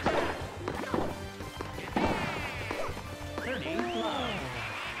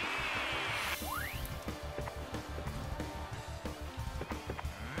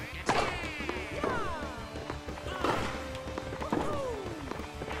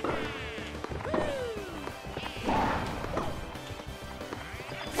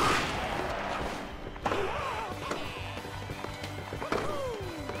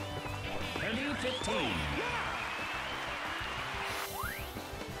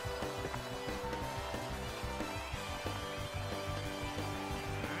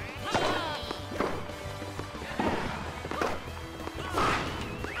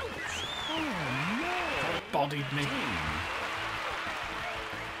 Bodied me.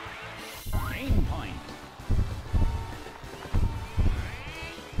 Game point.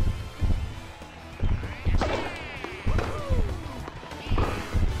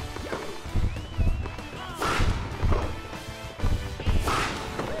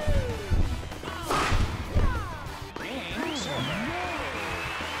 Game over.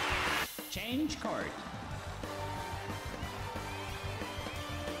 Change court.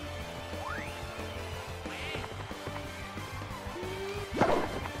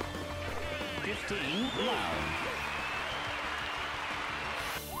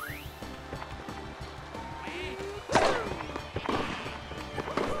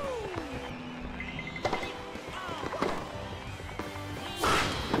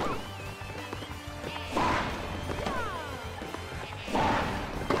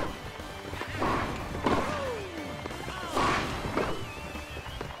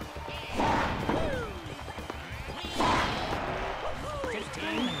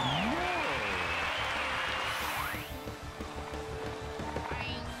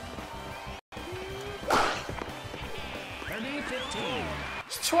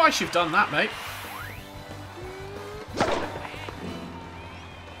 It's twice you've done that, mate.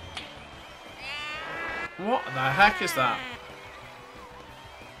 What the heck is that?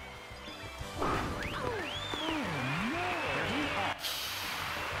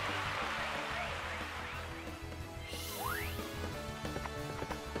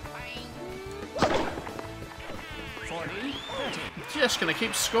 Just gonna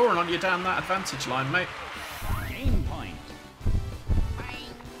keep scoring on you down that advantage line, mate. Game point.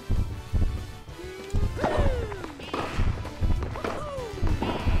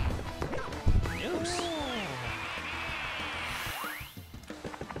 Deuce.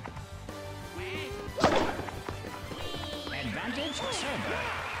 Advantage server.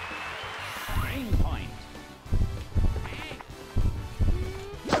 Game point.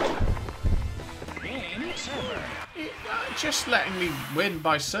 Game server. Just letting me win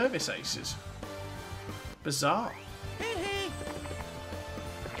by service aces. Bizarre.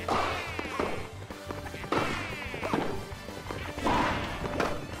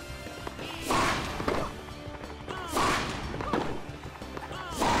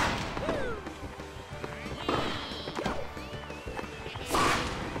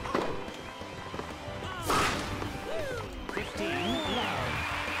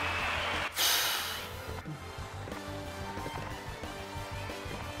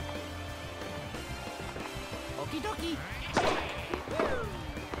 Okie dokie.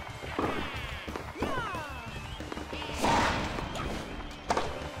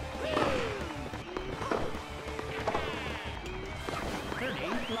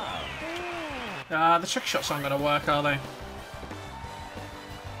 The trick shots aren't going to work, are they?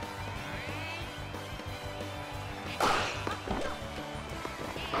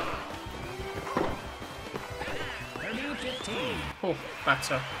 Oh,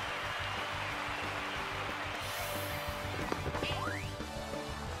 better.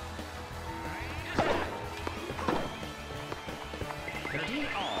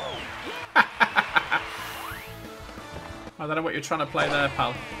 I don't know what you're trying to play there,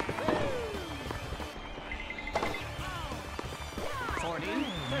 pal. 40,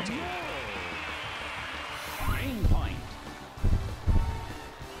 30. Green point.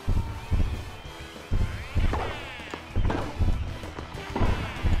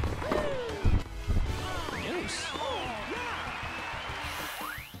 Deuce.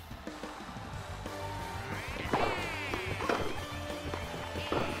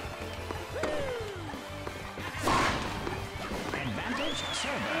 Advantage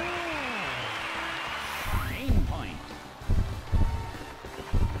server. Green point.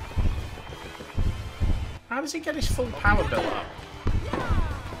 How does he get his full power built up?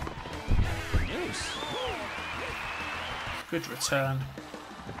 Deuce. Good return.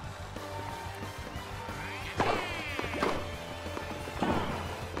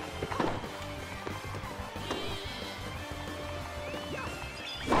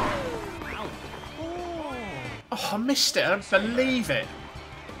 Oh, I missed it. I don't believe it.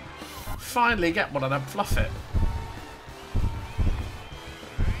 Finally get one and then fluff it.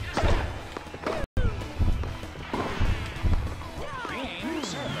 Green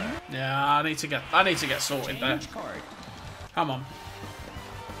server. Yeah, I need to get sorted there. Change card. Come on.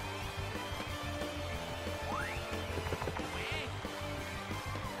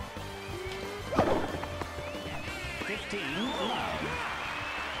 Love.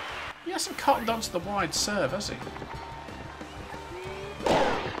 He hasn't cottoned onto the wide serve, has he?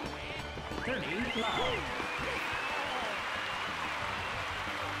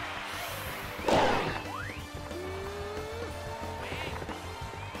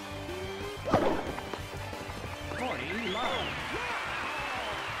 30 love.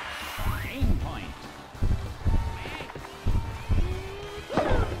 Game point.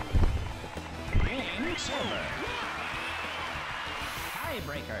 Game server.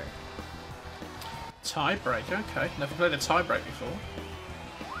 Tiebreaker. Tiebreak, okay. Never played a tiebreak before.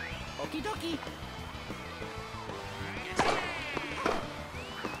 Okie dokie.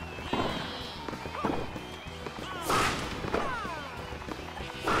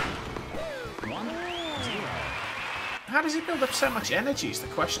 How does he build up so much energy is the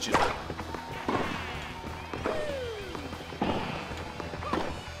question.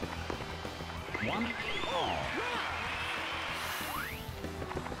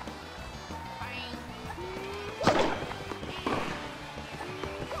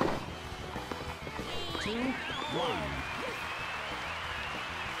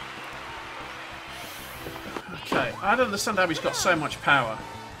 Okay, I don't understand how he's got so much power.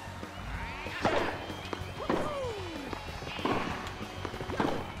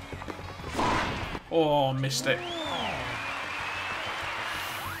 Oh, missed it.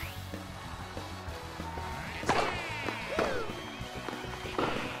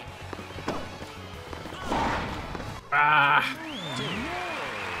 Ah.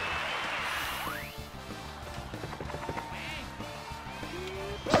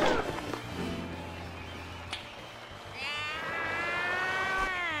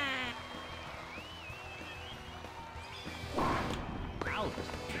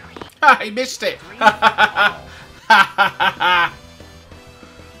 He missed it.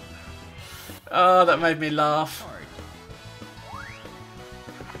 Oh, that made me laugh.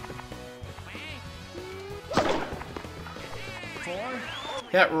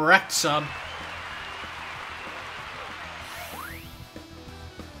 Get wrecked, son.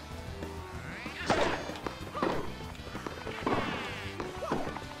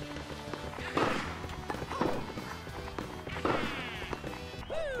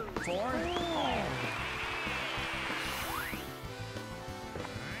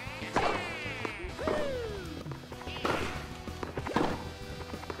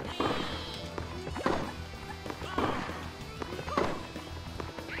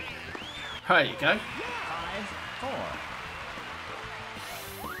 There you go. 5, 4.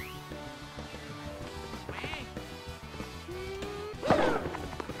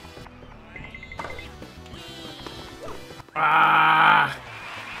 Ah!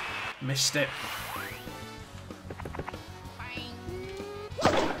 Missed it.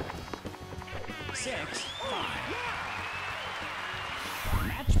 6, 5.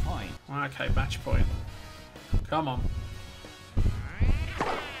 Match point. Okay, match point. Come on.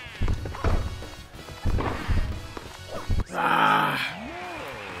 Ah!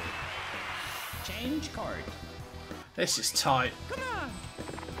 Change card. This is tight. Come on.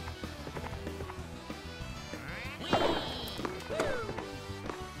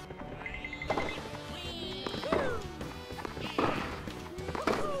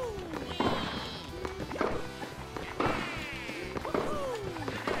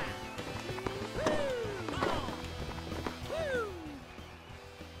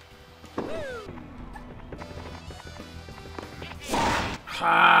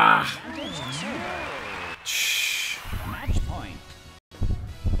 Ah. Advantage silver. Shh. Match point.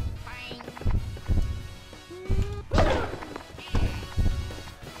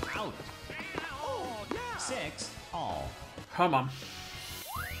 Out. 6 all. Come on.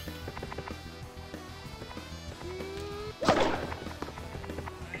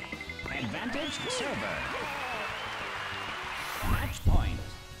 Advantage silver. Match point.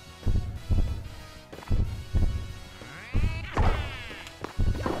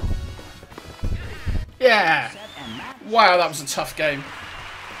 Yeah. Set and match. Wow, that was a tough game.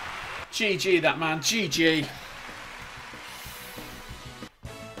 GG that man. GG.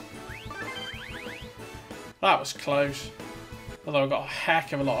 That was close. Although I got a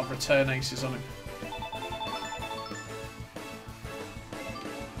heck of a lot of return aces on him.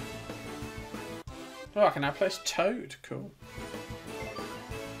 Oh, I can now place Toad. Cool.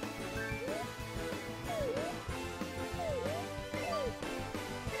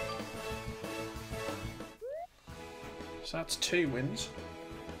 So that's 2 wins.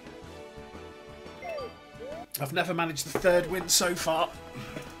 I've never managed the 3rd win so far.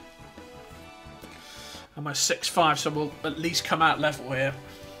 I'm at 6-5, so we'll at least come out level here.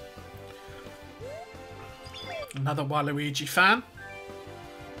 Another Waluigi fan.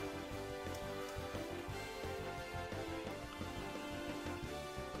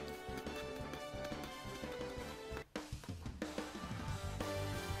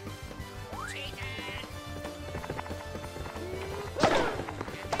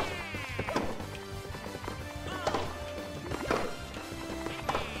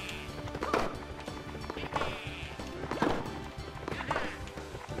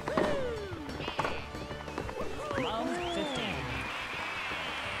 Love 15.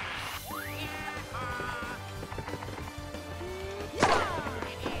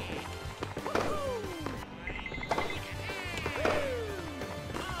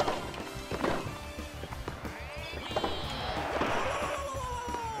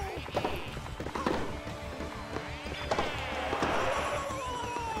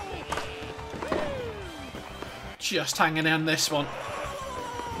 Just hanging in this one.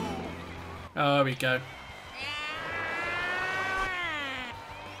 Oh, there we go.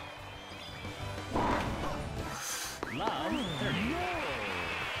 Love 30.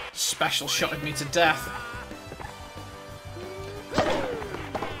 Special shotted me to death.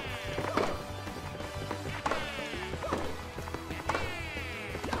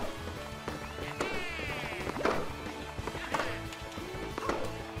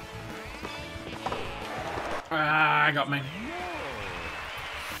 Ah, got me.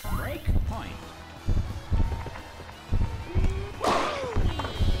 Break point.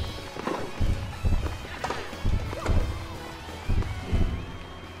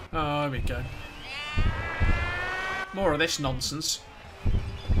 Oh, there we go. More of this nonsense.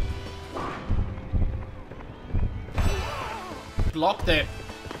 Blocked it.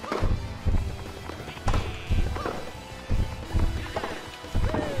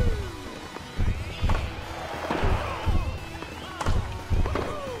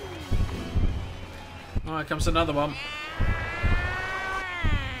 Oh, here comes another one.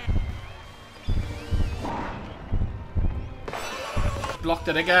 Blocked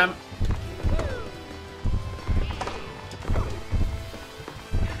it again.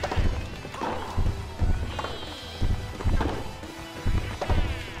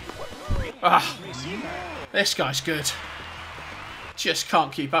 Ah, this guy's good. Just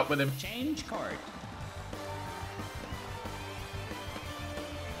can't keep up with him. Change court.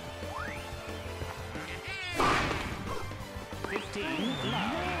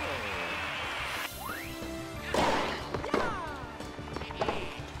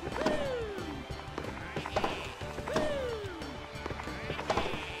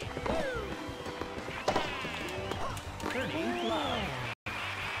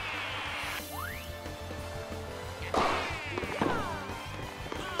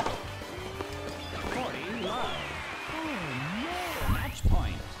 Match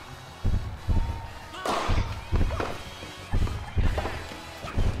point.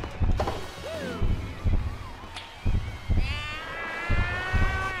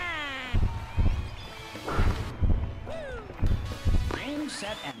 Game,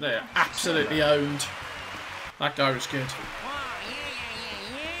 set, and They're absolutely owned. That guy was good.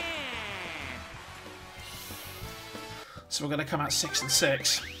 So we're going to come out 6 and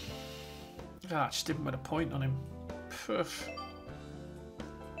 6. Ah, just didn't win a point on him. Poof.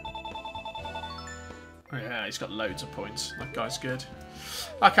 Yeah, he's got loads of points. That guy's good.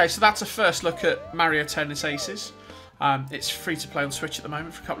 Okay, so that's a first look at Mario Tennis Aces. It's free to play on Switch at the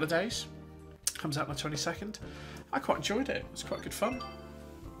moment for a couple of days. Comes out on the 22nd. I quite enjoyed it. It was quite good fun.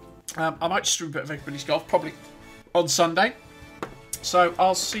 I might just stream a bit of Everybody's Golf, probably on Sunday. So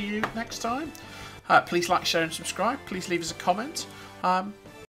I'll see you next time. Please like, share and subscribe. Please leave us a comment.